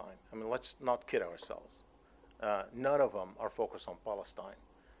Palestine, I mean, let's not kid ourselves. None of them are focused on Palestine.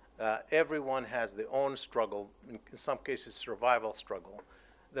 Everyone has their own struggle, in some cases survival struggle,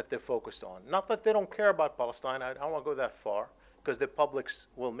 that they're focused on. Not that they don't care about Palestine, I don't want to go that far, because the publics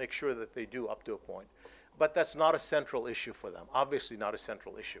will make sure that they do up to a point. But that's not a central issue for them, obviously not a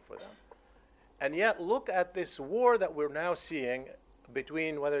central issue for them. And yet look at this war that we're now seeing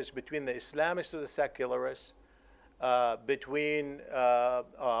between, whether it's between the Islamists or the secularists, between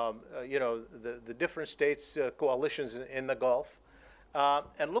the different states, coalitions in the Gulf,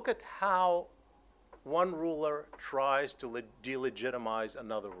 and look at how one ruler tries to delegitimize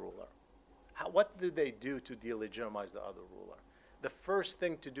another ruler. What do they do to delegitimize the other ruler? The first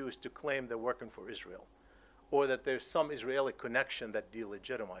thing to do is to claim they're working for Israel, or that there's some Israeli connection that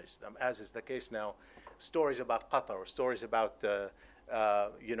delegitimizes them, as is the case now. Stories about Qatar, stories about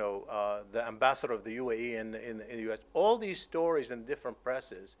the ambassador of the UAE in the U.S. All these stories in different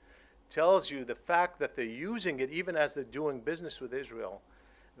presses tells you the fact that they're using it even as they're doing business with Israel,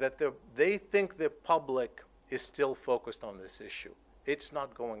 that they think the public is still focused on this issue. It's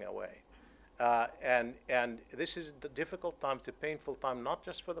not going away. And this is a difficult time. It's a painful time, not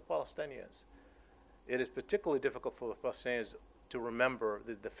just for the Palestinians. It is particularly difficult for the Palestinians to remember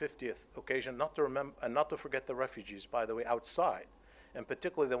the 50th occasion, not to remember and not to forget the refugees, by the way, outside, and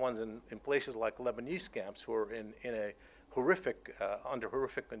particularly the ones in places like Lebanese camps who are in a horrific, under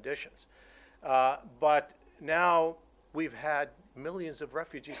horrific conditions. But now we've had millions of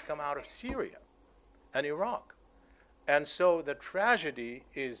refugees come out of Syria and Iraq. And so the tragedy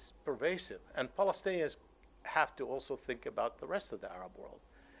is pervasive. And Palestinians have to also think about the rest of the Arab world,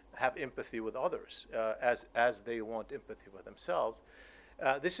 have empathy with others as they want empathy with themselves.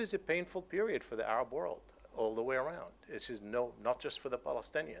 This is a painful period for the Arab world all the way around. This is not just for the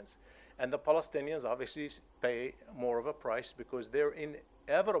Palestinians. And the Palestinians obviously pay more of a price because they're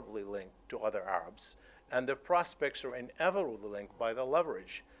inevitably linked to other Arabs, and their prospects are inevitably linked by the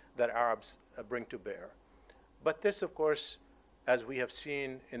leverage that Arabs bring to bear. But this, of course, as we have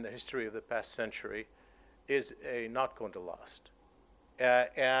seen in the history of the past century, is not going to last.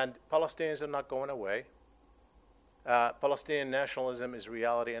 And Palestinians are not going away. Palestinian nationalism is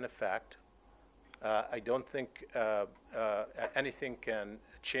reality and a fact. I don't think anything can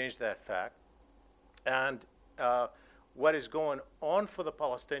change that fact. And what is going on for the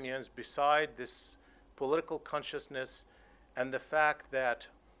Palestinians, beside this political consciousness and the fact that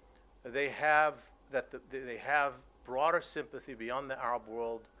they have broader sympathy beyond the Arab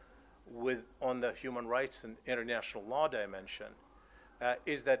world on the human rights and international law dimension,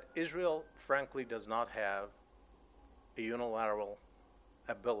 is that Israel, frankly, does not have a unilateral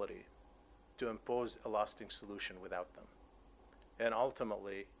ability to impose a lasting solution without them. And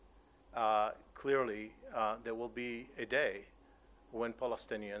ultimately, clearly, there will be a day when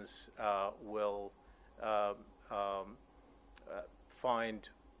Palestinians will find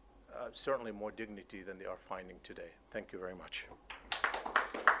certainly more dignity than they are finding today. Thank you very much.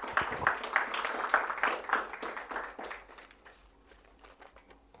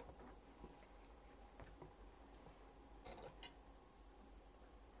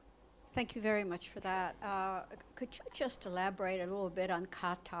 Thank you very much for that. Could you just elaborate a little bit on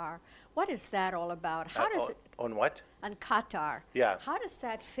Qatar? What is that all about? How does it, on what? on Qatar. Yeah. How does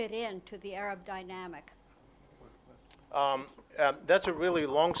that fit into the Arab dynamic? That's a really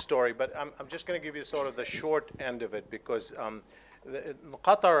long story, but I'm just going to give you sort of the short end of it, because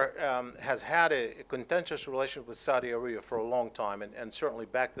Qatar has had a contentious relationship with Saudi Arabia for a long time, and certainly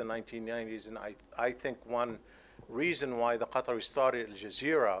back in the 1990s. And I think one reason why the Qataris started Al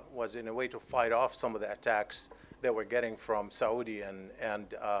Jazeera was in a way to fight off some of the attacks they were getting from Saudi and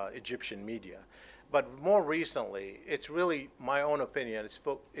Egyptian media. But more recently, it's really my own opinion.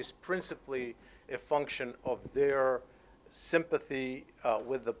 It's principally a function of their sympathy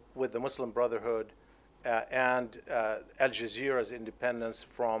with the Muslim Brotherhood and Al Jazeera's independence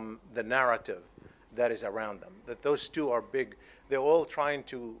from the narrative that is around them. That those two are big. They're all trying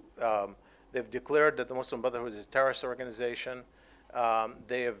to. They've declared that the Muslim Brotherhood is a terrorist organization.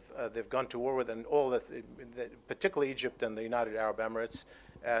 They've gone to war with, and particularly Egypt and the United Arab Emirates,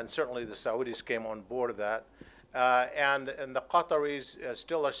 and certainly the Saudis came on board of that. And the Qataris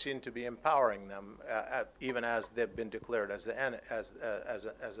still are seen to be empowering them, even as they've been declared as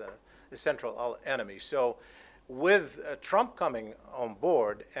a central enemy. So, with Trump coming on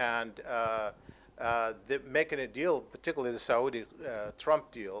board and making a deal, particularly the Saudi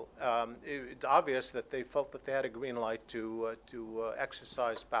Trump deal, it's obvious that they felt that they had a green light to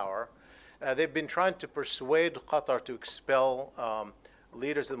exercise power. They've been trying to persuade Qatar to expel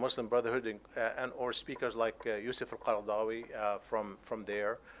leaders of the Muslim Brotherhood or speakers like Yusuf al-Qaradawi from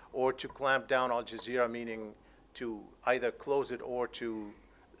there, or to clamp down Al Jazeera, meaning to either close it or to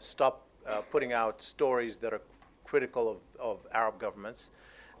stop putting out stories that are critical of Arab governments.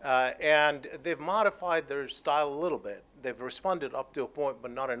 And they've modified their style a little bit. They've responded up to a point,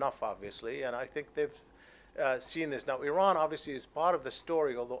 but not enough, obviously. And I think they've seen this. Now, Iran obviously is part of the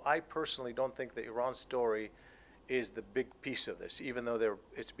story, although I personally don't think the Iran story is the big piece of this, even though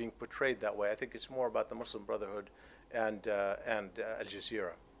it's being portrayed that way. I think it's more about the Muslim Brotherhood and Al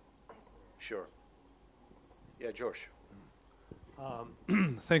Jazeera. Sure. Yeah, George.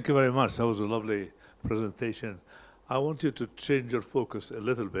 Thank you very much. That was a lovely presentation. I want you to change your focus a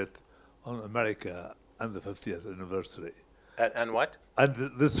little bit on America and the 50th anniversary. And what? And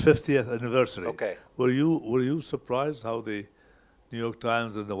this 50th anniversary. Okay. Were you surprised how the New York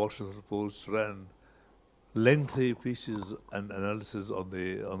Times and the Washington Post ran lengthy pieces and analysis on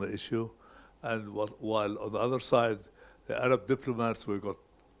the issue, and while on the other side, the Arab diplomats, we got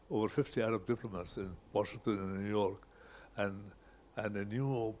over 50 Arab diplomats in Washington and New York, and a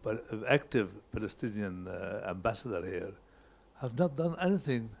new active Palestinian ambassador here, have not done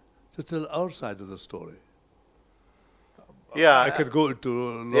anything to tell our side of the story. Yeah, I could go into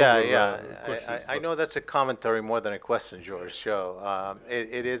longer questions. I know that's a commentary more than a question, George. So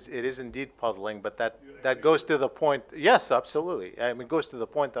it is indeed puzzling, but that goes to the point. Yes, absolutely. I mean, it goes to the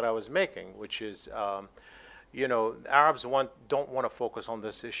point that I was making, which is, Arabs don't want to focus on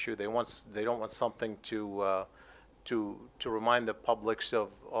this issue. They don't want something to remind the publics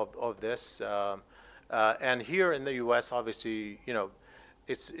of this. And here in the U.S., obviously,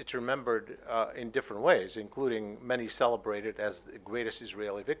 it's remembered in different ways, including many celebrate it as the greatest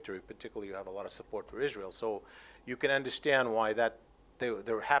Israeli victory. Particularly, you have a lot of support for Israel, so you can understand why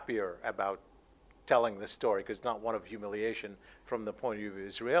they're happier about telling the story, because it's not one of humiliation from the point of view of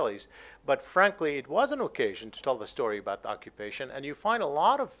Israelis. But frankly, it was an occasion to tell the story about the occupation, and you find a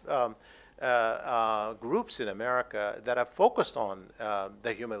lot of groups in America that have focused on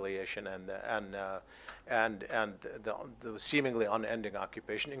the humiliation and the seemingly unending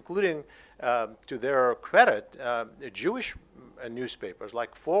occupation, including, to their credit, Jewish newspapers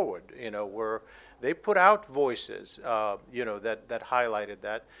like Forward, where they put out voices, that highlighted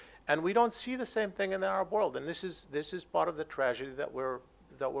that, and we don't see the same thing in the Arab world, and this is part of the tragedy that we're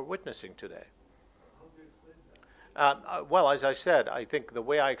witnessing today. Well, as I said, I think the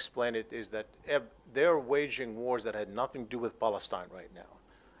way I explain it is that they're waging wars that had nothing to do with Palestine right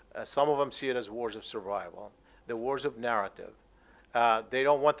now. Some of them see it as wars of survival, the wars of narrative. They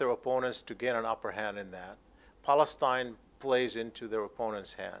don't want their opponents to gain an upper hand in that. Palestine plays into their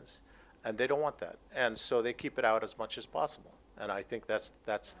opponents' hands, and they don't want that. And so they keep it out as much as possible. And I think that's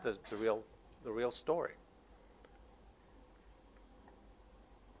the real story.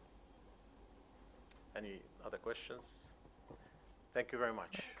 Any other questions? Thank you very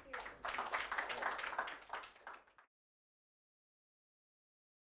much.